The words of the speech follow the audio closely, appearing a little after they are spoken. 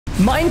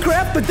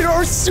Minecraft, but there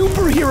are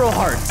superhero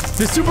hearts.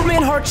 The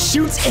Superman heart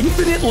shoots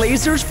infinite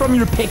lasers from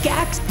your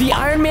pickaxe. The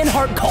Iron Man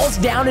heart calls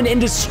down an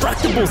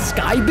indestructible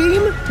sky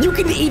beam. You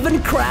can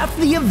even craft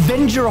the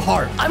Avenger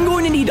heart. I'm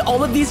going to need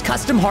all of these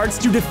custom hearts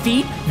to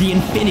defeat the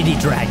Infinity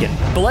Dragon.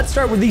 But let's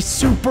start with the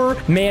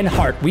Superman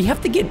heart. We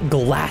have to get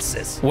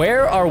glasses.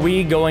 Where are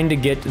we going to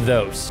get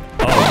those?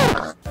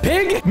 Oh.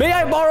 Pig, may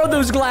I borrow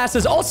those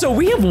glasses? Also,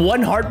 we have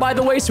one heart, by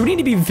the way, so we need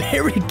to be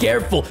very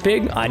careful.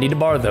 Pig, I need to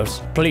borrow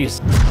those,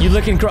 please. You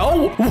looking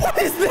oh, what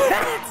is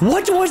that?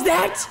 What was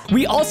that?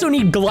 We also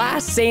need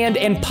glass, sand,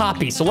 and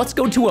poppies. So let's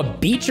go to a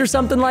beach or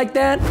something like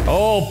that.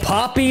 Oh,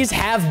 poppies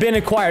have been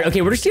acquired.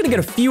 Okay, we're just gonna get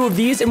a few of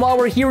these, and while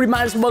we're here, we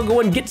might as well go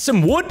and get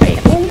some wood.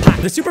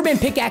 The Superman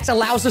pickaxe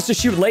allows us to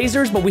shoot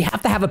lasers, but we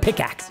have to have a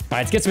pickaxe. All right,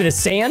 let's get some of this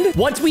sand.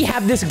 Once we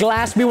have this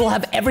glass, we will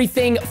have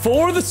everything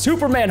for the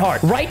Superman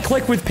heart.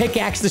 Right-click with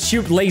pickaxe to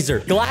shoot laser.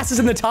 Glass is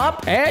in the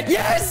top, and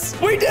yes,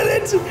 we did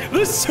it!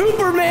 The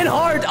Superman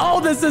heart. Oh,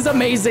 this is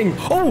amazing.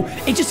 Oh,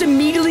 it just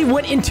immediately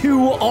went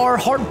into our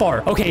heart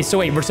bar. Okay, so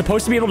wait, we're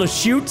supposed to be able to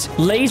shoot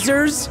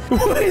lasers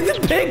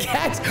with the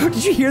pickaxe.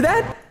 Did you hear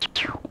that?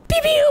 Pew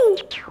pew.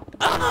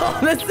 Oh,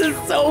 this is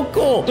so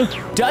cool.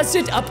 Does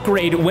it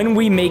upgrade when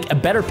we make a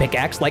better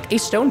pickaxe, like a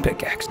stone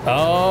pickaxe?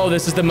 Oh,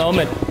 this is the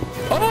moment.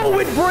 Oh,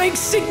 it breaks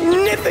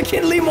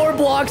significantly more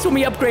blocks when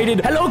we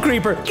upgraded. Hello,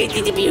 creeper. Dang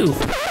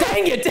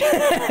it.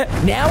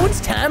 Now it's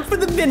time for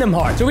the venom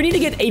heart. So we need to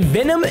get a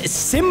venom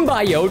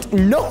symbiote.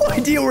 No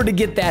idea where to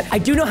get that. I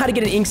do know how to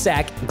get an ink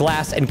sac,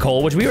 glass, and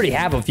coal, which we already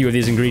have a few of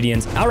these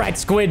ingredients. All right,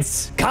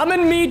 squids, come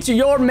and meet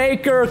your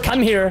maker.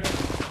 Come here.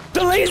 The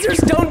lasers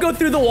don't go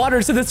through the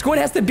water, so the squid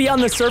has to be on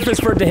the surface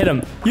for it to hit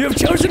him. You have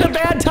chosen a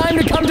bad time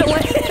to come to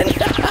land.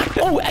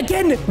 Oh,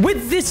 again,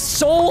 with this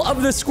soul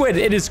of the squid,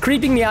 it is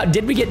creeping me out.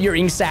 Did we get your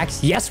ink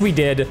sacs? Yes, we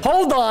did.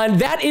 Hold on.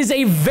 That is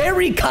a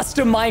very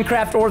custom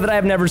Minecraft ore that I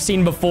have never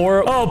seen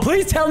before. Oh,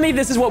 please tell me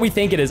this is what we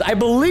think it is. I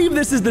believe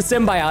this is the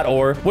symbiote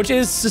ore, which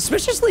is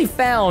suspiciously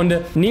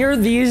found near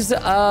these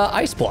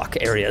ice block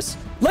areas.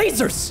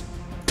 Lasers.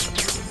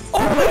 Oh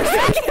my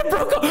God, it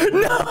broke off.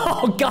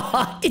 No,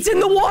 God. It's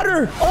in the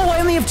water. Oh, I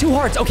only have 2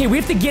 hearts. Okay, we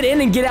have to get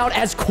in and get out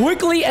as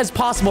quickly as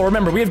possible.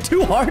 Remember, we have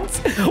 2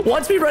 hearts.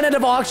 Once we run out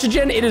of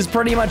oxygen, it is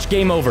pretty much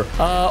game over.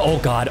 Oh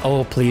God.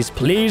 Oh, please,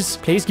 please,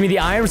 please give me the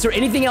iron. Is there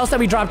anything else that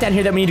we dropped down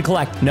here that we need to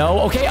collect?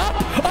 No. Okay, up.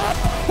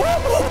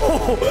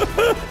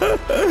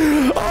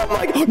 Oh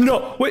my God.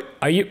 No, wait,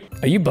 are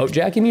you boat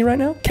jacking me right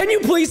now? Can you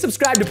please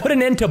subscribe to put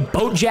an end to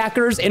boat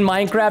jackers in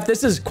Minecraft?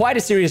 This is quite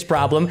a serious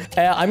problem.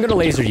 I'm gonna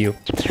laser you.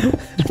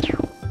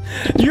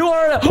 You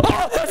are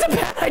oh, that's a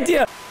bad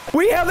idea.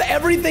 We have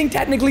everything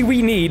technically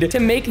we need to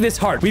make this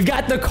heart. We've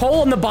got the coal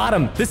on the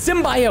bottom, the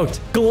symbiote,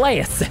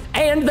 glass,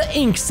 and the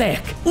ink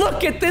sac.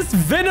 Look at this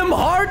venom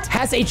heart.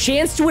 Has a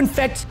chance to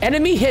infect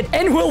enemy hit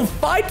and will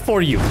fight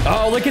for you.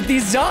 Oh, look at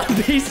these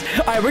zombies.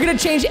 All right, we're gonna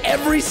change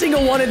every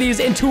single one of these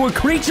into a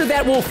creature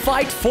that will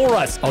fight for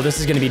us. Oh,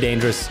 this is gonna be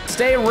dangerous.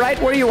 Stay right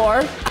where you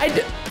are.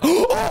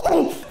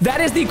 Oh,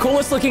 that is the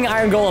coolest looking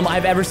iron golem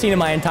I've ever seen in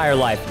my entire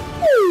life.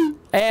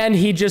 And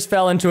he just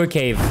fell into a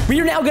cave.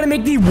 We are now gonna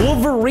make the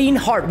Wolverine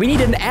heart. We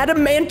need an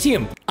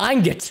adamantium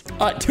ingot,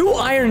 2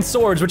 iron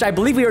swords, which I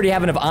believe we already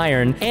have enough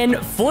iron, and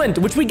flint,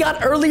 which we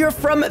got earlier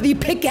from the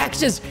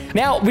pickaxes.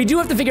 Now, we do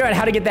have to figure out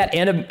how to get that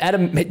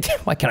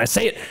why can't I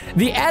say it?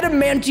 The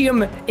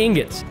adamantium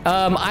ingot.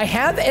 I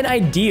have an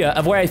idea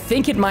of where I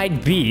think it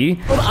might be.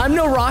 Well, I'm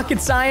no rocket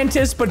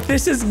scientist, but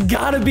this has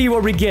gotta be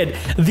where we get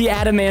the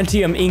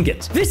adamantium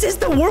ingot. This is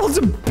the world's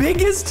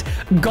biggest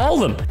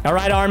golem. All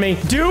right, army,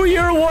 do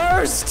your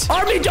work.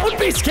 Army, don't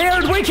be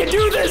scared. We can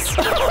do this.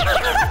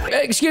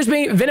 Excuse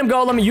me, Venom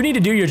Golem, you need to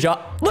do your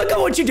job. Look at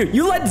what you do.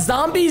 You let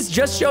zombies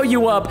just show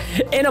you up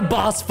in a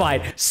boss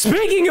fight.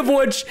 Speaking of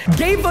which,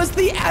 gave us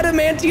the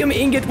adamantium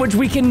ingot, which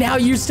we can now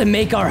use to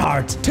make our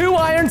heart. 2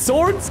 iron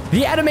swords,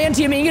 the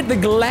adamantium ingot, the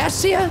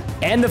glacia,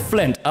 and the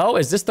flint. Oh,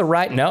 is this the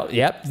right? No.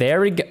 Yep, there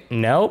we go.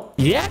 No.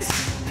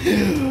 Yes.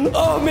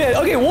 Oh man,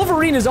 okay,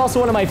 Wolverine is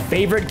also one of my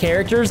favorite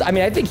characters. I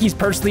mean, I think he's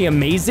personally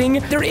amazing.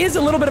 There is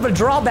a little bit of a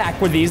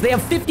drawback with these. They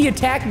have 50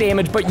 attack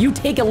damage, but you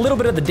take a little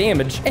bit of the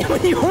damage. And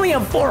when you only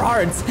have 4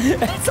 hearts,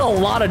 that's a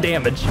lot of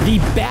damage. The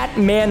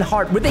Batman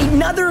heart with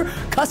another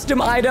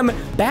custom item,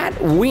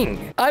 Bat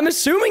Wing. I'm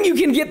assuming you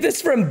can get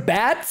this from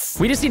bats.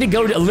 We just need to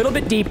go a little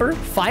bit deeper,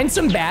 find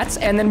some bats,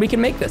 and then we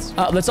can make this.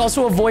 Let's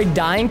also avoid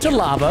dying to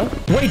lava.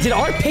 Wait, did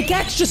our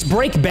pickaxe just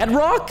break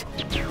bedrock?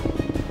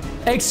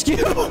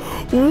 Excuse,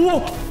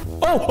 whoa,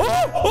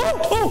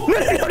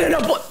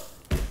 no.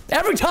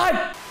 Every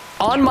time.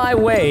 On my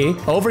way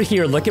over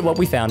here, look at what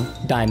we found.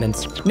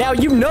 Diamonds. Now,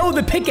 you know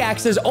the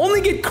pickaxes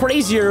only get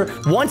crazier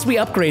once we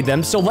upgrade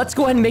them, so let's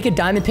go ahead and make a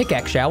diamond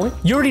pickaxe, shall we?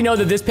 You already know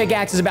that this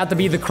pickaxe is about to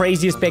be the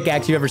craziest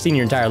pickaxe you've ever seen in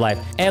your entire life.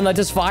 And let's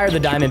just fire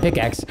the diamond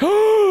pickaxe.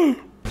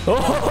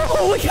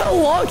 Oh, look how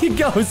long it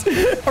goes.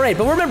 All right,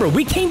 but remember,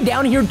 we came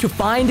down here to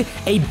find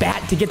a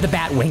bat to get the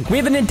bat wing. We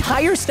have an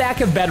entire stack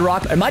of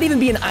bedrock. It might even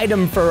be an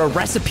item for a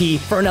recipe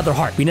for another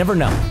heart. We never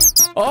know.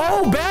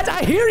 Oh, bat,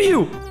 I hear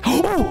you.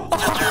 Oh,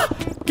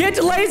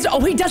 Get laser. Oh,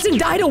 he doesn't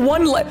die to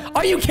one.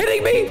 Are you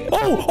kidding me?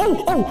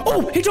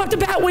 Oh, he dropped a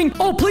bat wing.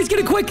 Oh, please get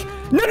it quick.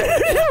 No.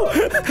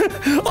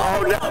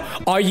 Oh,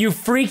 no. Are you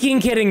freaking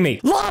kidding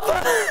me?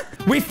 Lava.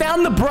 We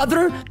found the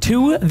brother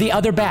to the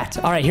other bat.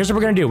 All right, here's what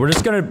we're going to do. We're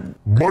just going to...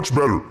 Much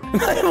better.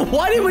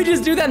 Why didn't we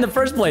just do that in the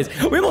first place?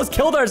 We almost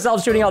killed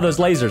ourselves shooting all those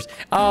lasers.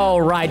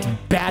 All right,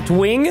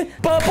 Batwing.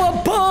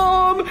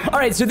 Ba-ba-bum. All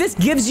right, so this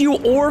gives you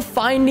ore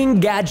finding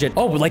gadget.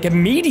 Oh, like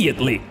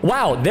immediately.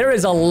 Wow, there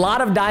is a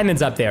lot of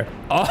diamonds up there.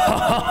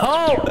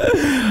 Oh,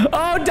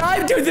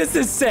 Dive Dude, this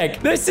is sick.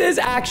 This is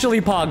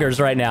actually poggers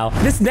right now.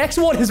 This next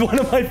one is one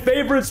of my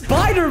favorites,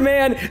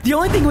 Spider-Man. The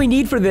only thing we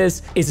need for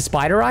this is a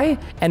spider eye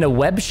and a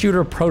web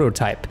shooter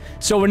prototype.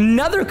 So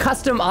another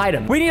custom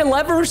item. We need a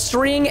lever,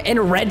 string,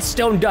 and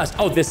redstone dust.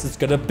 Oh, this is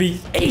gonna be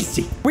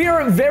easy. We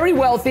are very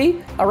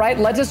wealthy. All right,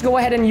 let's just go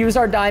ahead and use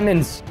our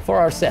diamonds for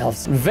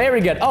ourselves. Very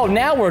good. Oh,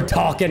 now we're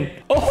talking.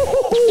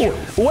 Oh,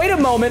 wait a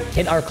moment.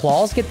 Can our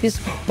claws get this?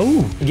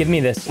 Oh, give me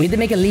this. We had to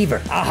make a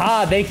lever.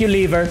 Aha, thank you,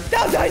 lever.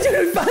 No, I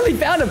finally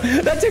found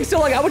him. That took so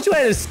long. I wish you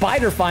had a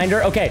spider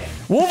finder. Okay,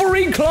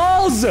 Wolverine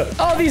claws.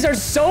 Oh, these are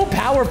so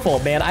powerful,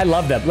 man. I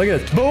love them. Look at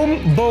this.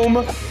 Boom,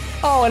 boom.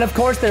 Oh, and of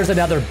course, there's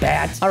another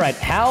bat. All right,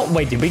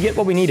 wait, did we get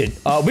what we needed?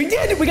 We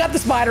did. We got the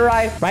spider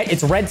eye, right?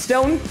 It's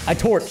redstone, a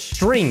torch,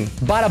 string,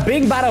 bada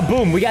bing, bada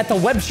boom. We got the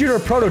web shooter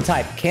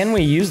prototype. Can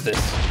we use this?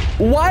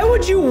 Why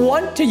would you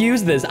want to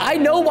use this? I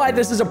know why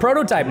this is a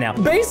prototype now.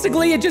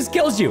 Basically, it just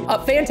kills you.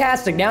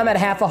 Fantastic. Now I'm at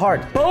half a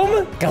heart.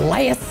 Boom.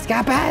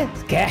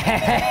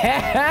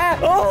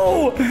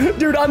 Oh,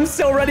 dude, I'm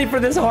so ready for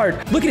this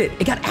heart. Look at it.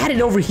 It got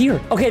added over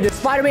here. Okay, the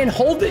Spider-Man,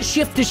 hold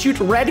shift to shoot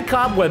red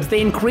cobwebs.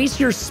 They increase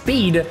your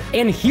speed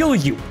and heal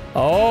you.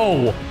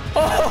 Oh,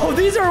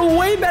 these are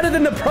way better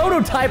than the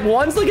prototype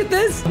ones. Look at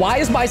this. Why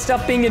is my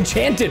stuff being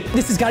enchanted?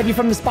 This has got to be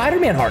from the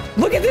Spider-Man heart.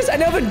 Look at this. I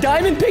now have a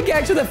diamond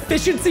pickaxe with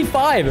efficiency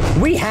 5.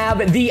 We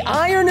have the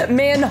Iron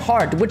Man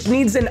heart, which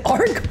needs an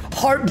arc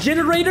heart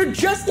generator,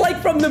 just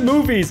like from the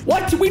movies.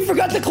 What? We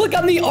forgot to click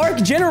on the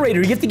arc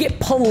generator. You have to get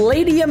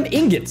palladium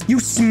ingots. You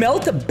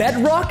smelt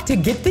bedrock to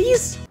get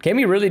these? Can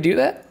we really do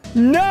that?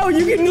 No,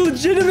 you can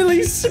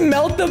legitimately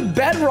smelt the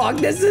bedrock.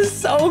 This is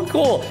so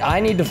cool. I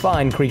need to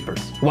find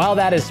creepers while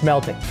that is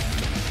smelting.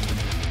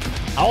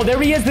 Oh, there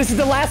he is. This is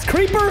the last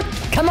creeper.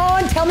 Come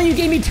on, tell me you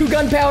gave me 2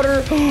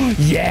 gunpowder.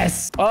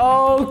 Yes.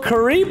 Oh,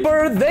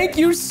 creeper. Thank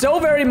you so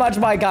very much,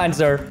 my kind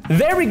sir.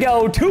 There we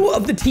go. 2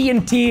 of the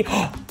TNT,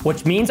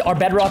 which means our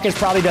bedrock is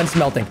probably done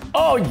smelting.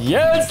 Oh,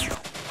 yes.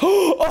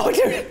 Oh,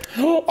 dude.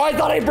 Oh, I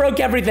thought I broke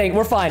everything.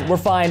 We're fine. We're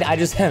fine. I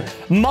just have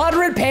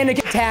moderate panic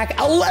attack.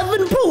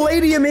 11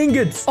 palladium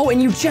ingots. Oh,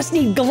 and you just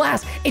need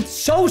glass. It's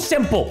so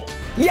simple.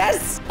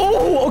 Yes.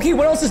 Oh, okay.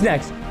 What else is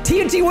next?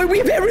 TNT. Wait, we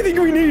have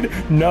everything we need.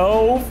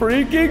 No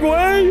freaking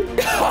way.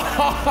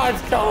 I'm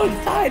so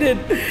excited.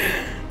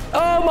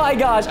 Oh my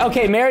gosh.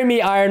 Okay, marry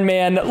me, Iron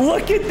Man.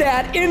 Look at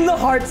that in the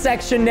heart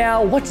section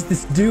now. What does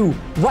this do?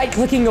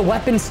 Right-clicking a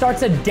weapon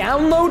starts a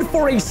download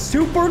for a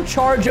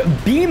supercharged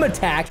beam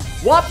attack.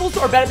 Waffles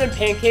are better than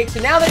pancakes.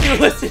 And now that you're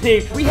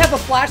listening, we have a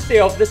flash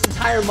sale this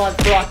entire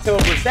month for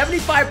October.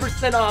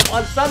 75% off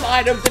on some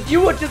items. If you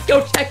would just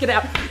go check it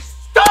out.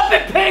 Stop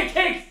it,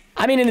 pancakes!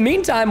 I mean, in the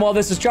meantime, while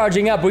this is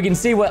charging up, we can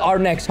see what our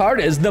next heart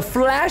is. The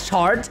flash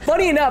heart.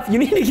 Funny enough, you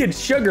need to get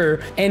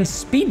sugar and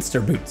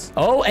speedster boots.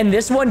 Oh, and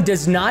this one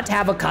does not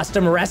have a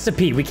custom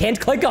recipe. We can't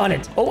click on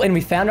it. Oh, and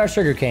we found our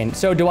sugarcane.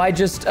 So do I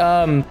just,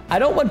 I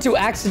don't want to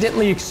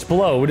accidentally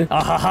explode. We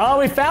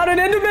found an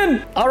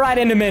Enderman. All right,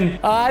 Enderman.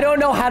 I don't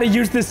know how to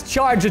use this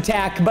charge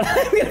attack, but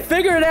I'm gonna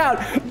figure it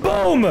out.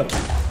 Boom.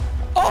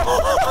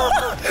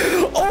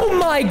 Oh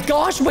my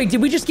gosh. Wait,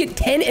 did we just get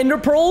 10 ender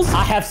pearls?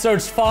 I have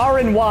searched far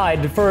and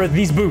wide for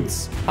these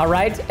boots. All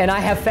right. And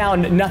I have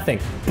found nothing.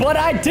 But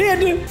I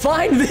did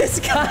find this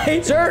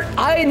guy. Sir,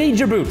 I need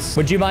your boots.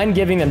 Would you mind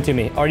giving them to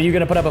me? Or are you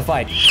going to put up a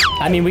fight?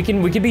 I mean, we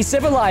can be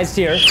civilized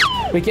here.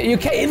 You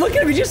can't look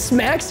at him. He just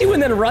smacks you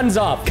and then runs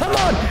off. Come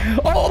on.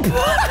 Oh.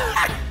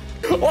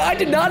 Well, I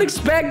did not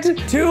expect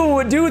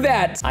to do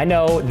that. I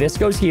know. This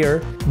goes here.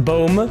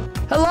 Boom.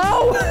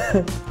 Hello.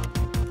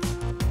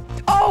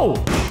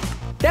 Oh,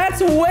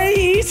 that's way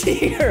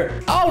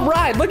easier. All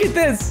right, look at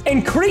this.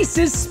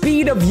 Increases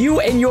speed of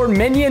you and your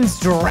minions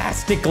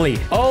drastically.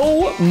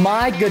 Oh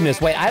my goodness.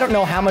 Wait, I don't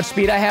know how much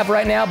speed I have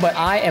right now, but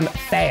I am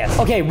fast.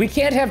 Okay, we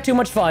can't have too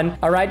much fun,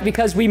 all right,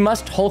 because we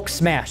must Hulk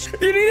smash.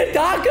 You need a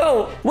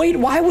taco. Wait,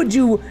 why would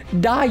you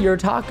dye your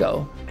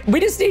taco?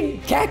 We just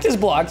need cactus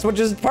blocks, which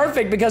is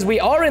perfect because we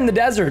are in the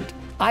desert.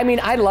 I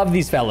mean, I love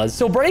these fellas,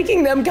 so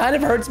breaking them kind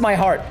of hurts my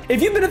heart.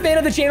 If you've been a fan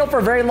of the channel for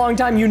a very long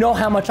time, you know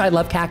how much I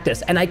love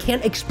cactus, and I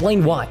can't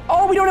explain why.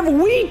 Oh, we don't have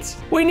wheat.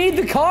 We need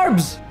the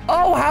carbs.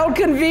 Oh, how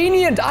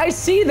convenient. I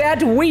see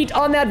that wheat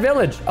on that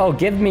village. Oh,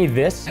 give me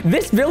this.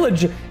 This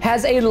village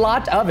has a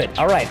lot of it.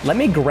 All right, let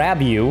me grab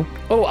you.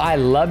 Oh, I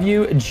love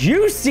you.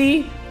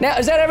 Juicy. Now,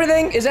 is that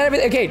everything? Is that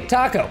everything? Okay,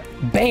 taco.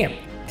 Bam.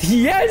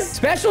 Yes,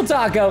 special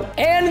taco.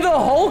 And the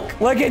Hulk.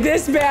 Look at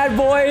this bad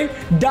boy.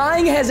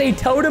 Dying has a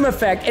totem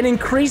effect and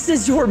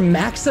increases your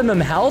maximum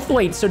health.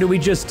 Wait, so do we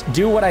just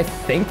do what I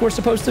think we're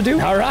supposed to do?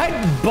 All right,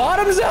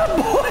 bottoms up,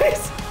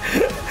 boys.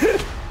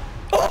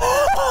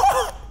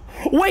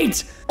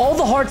 Wait, all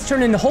the hearts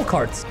turn into Hulk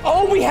hearts.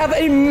 Oh, we have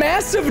a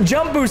massive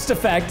jump boost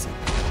effect.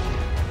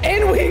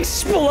 And we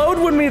explode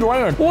when we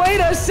learn. Wait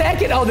a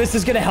second. Oh, this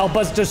is gonna help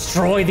us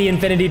destroy the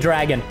Infinity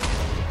Dragon.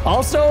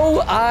 Also,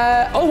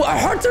 oh, our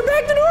hearts are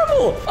back to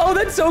normal. Oh,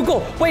 that's so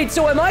cool. Wait,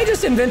 so am I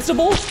just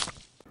invincible?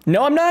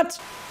 No, I'm not.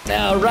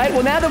 All right,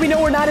 well, now that we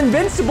know we're not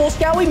invincible,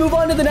 shall we move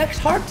on to the next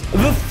heart?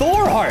 The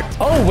Thor heart.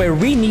 Oh, where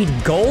we need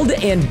gold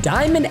and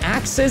diamond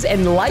axes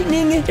and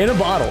lightning in a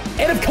bottle.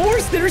 And of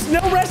course, there's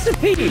no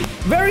recipe.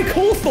 Very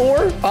cool,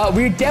 Thor.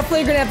 We're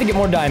definitely gonna have to get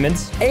more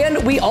diamonds.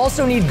 And we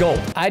also need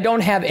gold. I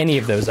don't have any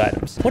of those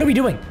items. What are we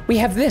doing? We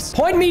have this.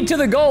 Point me to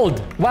the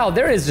gold. Wow,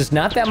 there is just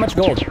not that much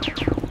gold.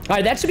 All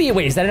right, that should be,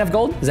 wait, is that enough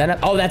gold? Is that enough?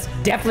 Oh, that's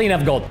definitely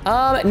enough gold.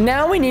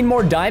 Now we need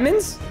more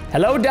diamonds.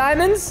 Hello,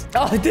 diamonds?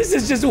 Oh, this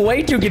is just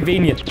way too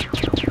convenient.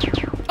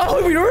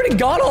 Oh, we already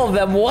got all of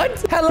them.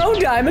 What? Hello,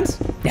 diamonds.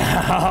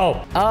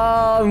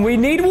 Oh, we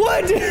need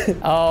wood.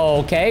 Oh,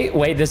 okay.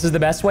 Wait, this is the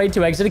best way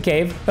to exit a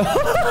cave.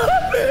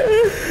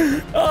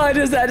 Oh,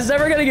 that is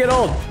never gonna get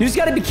old. You just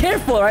gotta be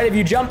careful, right? If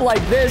you jump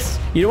like this,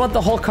 you don't want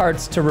the Hulk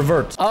hearts to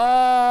revert.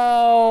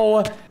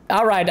 Oh,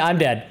 all right, I'm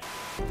dead.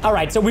 All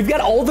right, so we've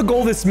got all the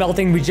gold that's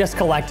smelting we just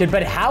collected,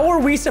 but how are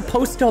we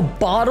supposed to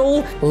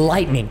bottle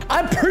lightning?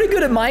 I'm pretty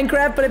good at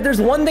Minecraft, but if there's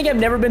one thing I've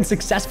never been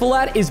successful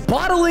at is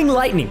bottling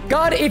lightning.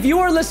 God, if you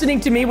are listening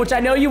to me, which I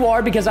know you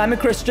are because I'm a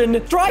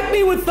Christian, strike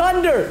me with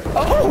thunder.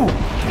 Oh,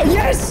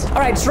 yes. All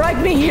right, strike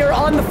me here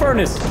on the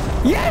furnace.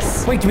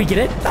 Yes. Wait, do we get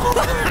it?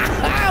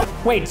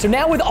 Wait, so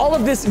now with all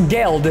of this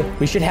geld,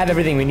 we should have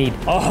everything we need.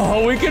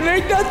 Oh, we can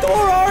make that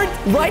Thor art.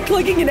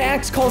 Right-clicking an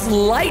axe calls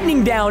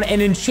lightning down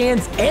and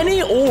enchants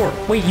any ore.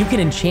 Wait, you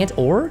can enchant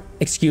ore?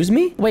 Excuse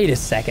me? Wait a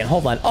second,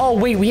 hold on. Oh,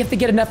 wait, we have to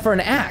get enough for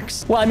an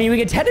axe. Well, I mean, we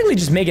could technically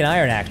just make an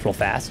iron axe real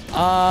fast.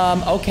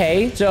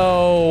 Okay,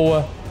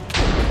 so...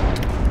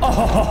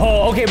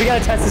 Oh, okay, we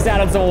gotta test this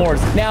out on some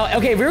ores. Now,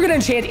 okay, if we were gonna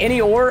enchant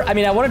any ore, I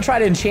mean, I wanna try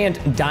to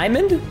enchant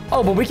diamond.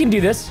 Oh, but we can do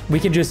this. We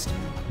can just,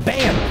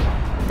 bam.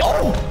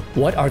 Oh,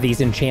 what are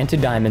these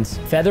enchanted diamonds?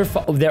 Feather,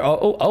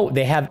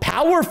 they have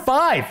power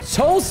 5,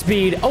 soul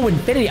speed. Oh,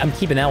 infinity, I'm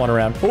keeping that one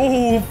around.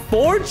 Oh,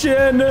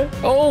 fortune.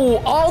 Oh,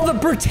 all the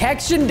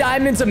protection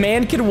diamonds a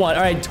man could want.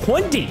 All right,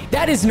 20.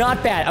 That is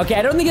not bad. Okay,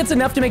 I don't think it's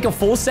enough to make a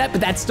full set,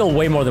 but that's still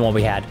way more than what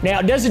we had.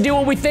 Now, does it do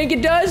what we think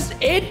it does?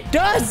 It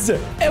does.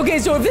 Okay,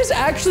 so if this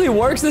actually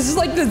works, this is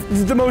like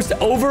the most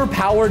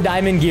overpowered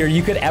diamond gear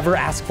you could ever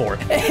ask for.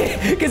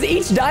 Because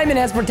each diamond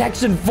has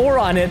protection 4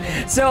 on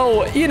it.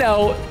 So, you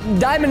know,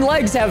 diamond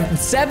legs have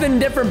 7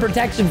 different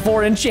protection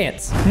 4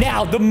 enchants.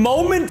 Now, the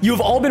moment you've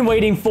all been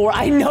waiting for,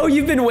 I know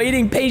you've been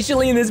waiting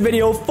patiently in this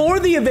video for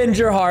the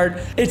Avenger heart.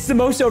 It's the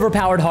most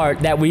overpowered heart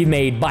that we've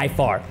made by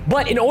far.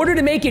 But in order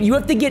to make it, you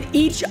have to get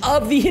each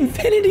of the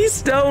infinity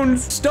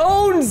stones.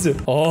 Stones!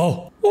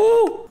 Oh.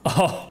 Ooh.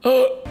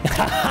 Oh.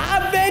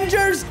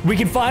 Avengers! We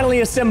can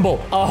finally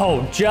assemble.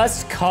 Oh,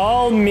 just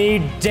call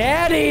me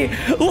Daddy.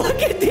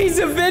 Look at these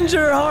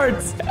Avenger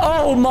hearts.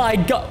 Oh my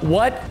God.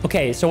 What?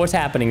 Okay, so what's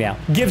happening now?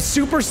 Give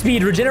super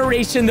speed,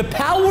 regeneration, the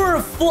power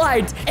of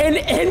flight, and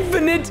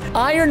infinite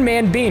Iron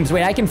Man beams.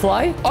 Wait, I can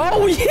fly?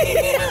 Oh,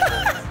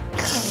 yeah.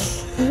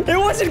 It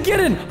wasn't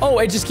kidding. Oh,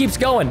 it just keeps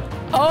going.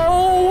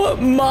 Oh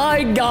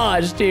my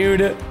gosh,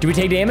 dude. Do we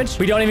take damage?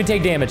 We don't even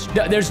take damage.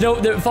 There's no,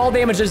 the fall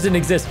damage doesn't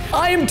exist.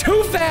 I am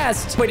too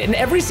fast. Wait, and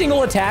every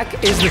single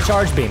attack is the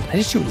charge beam. I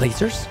just shoot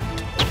lasers?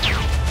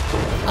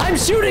 I'm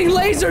shooting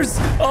lasers.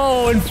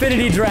 Oh,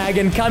 Infinity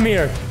Dragon, come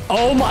here.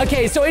 Oh my,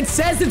 okay, so it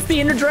says it's the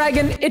Ender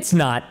Dragon. It's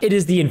not, it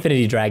is the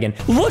Infinity Dragon.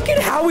 Look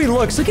at how he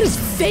looks. Look at his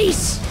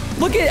face.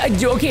 Look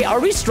at, okay, are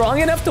we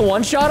strong enough to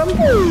one-shot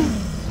him?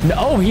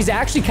 No, he's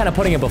actually kind of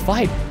putting up a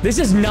fight. This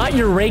is not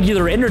your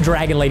regular Ender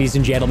Dragon, ladies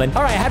and gentlemen.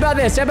 All right, how about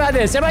this? How about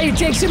this? How about you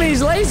take some of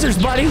these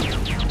lasers, buddy?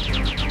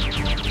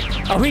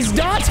 Oh, he's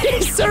dodging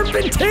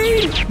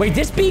serpentine. Wait,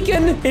 this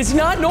beacon is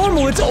not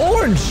normal. It's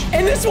orange.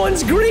 And this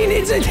one's green.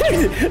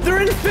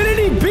 They're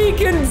infinity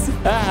beacons.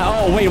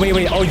 Oh,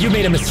 wait. Oh, you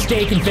made a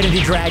mistake, Infinity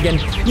Dragon.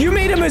 You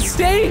made a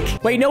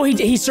mistake. Wait, no,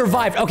 he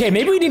survived. Okay,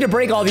 maybe we need to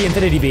break all the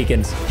infinity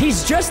beacons.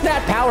 He's just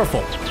that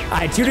powerful. All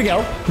right, 2 to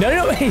go.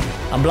 No. Wait,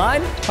 I'm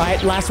blind. All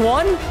right, last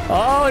one.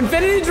 Oh,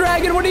 Infinity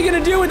Dragon, what are you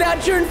going to do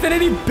without your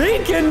infinity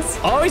beacons?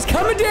 Oh, he's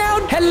coming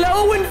down.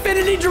 Hello,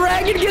 Infinity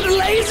Dragon. Get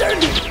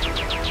lasered.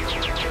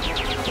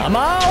 Come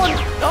on.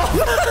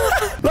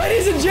 Oh.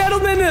 Ladies and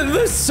gentlemen,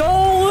 the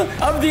soul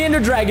of the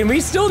Ender Dragon.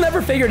 We still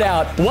never figured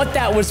out what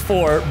that was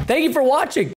for. Thank you for watching.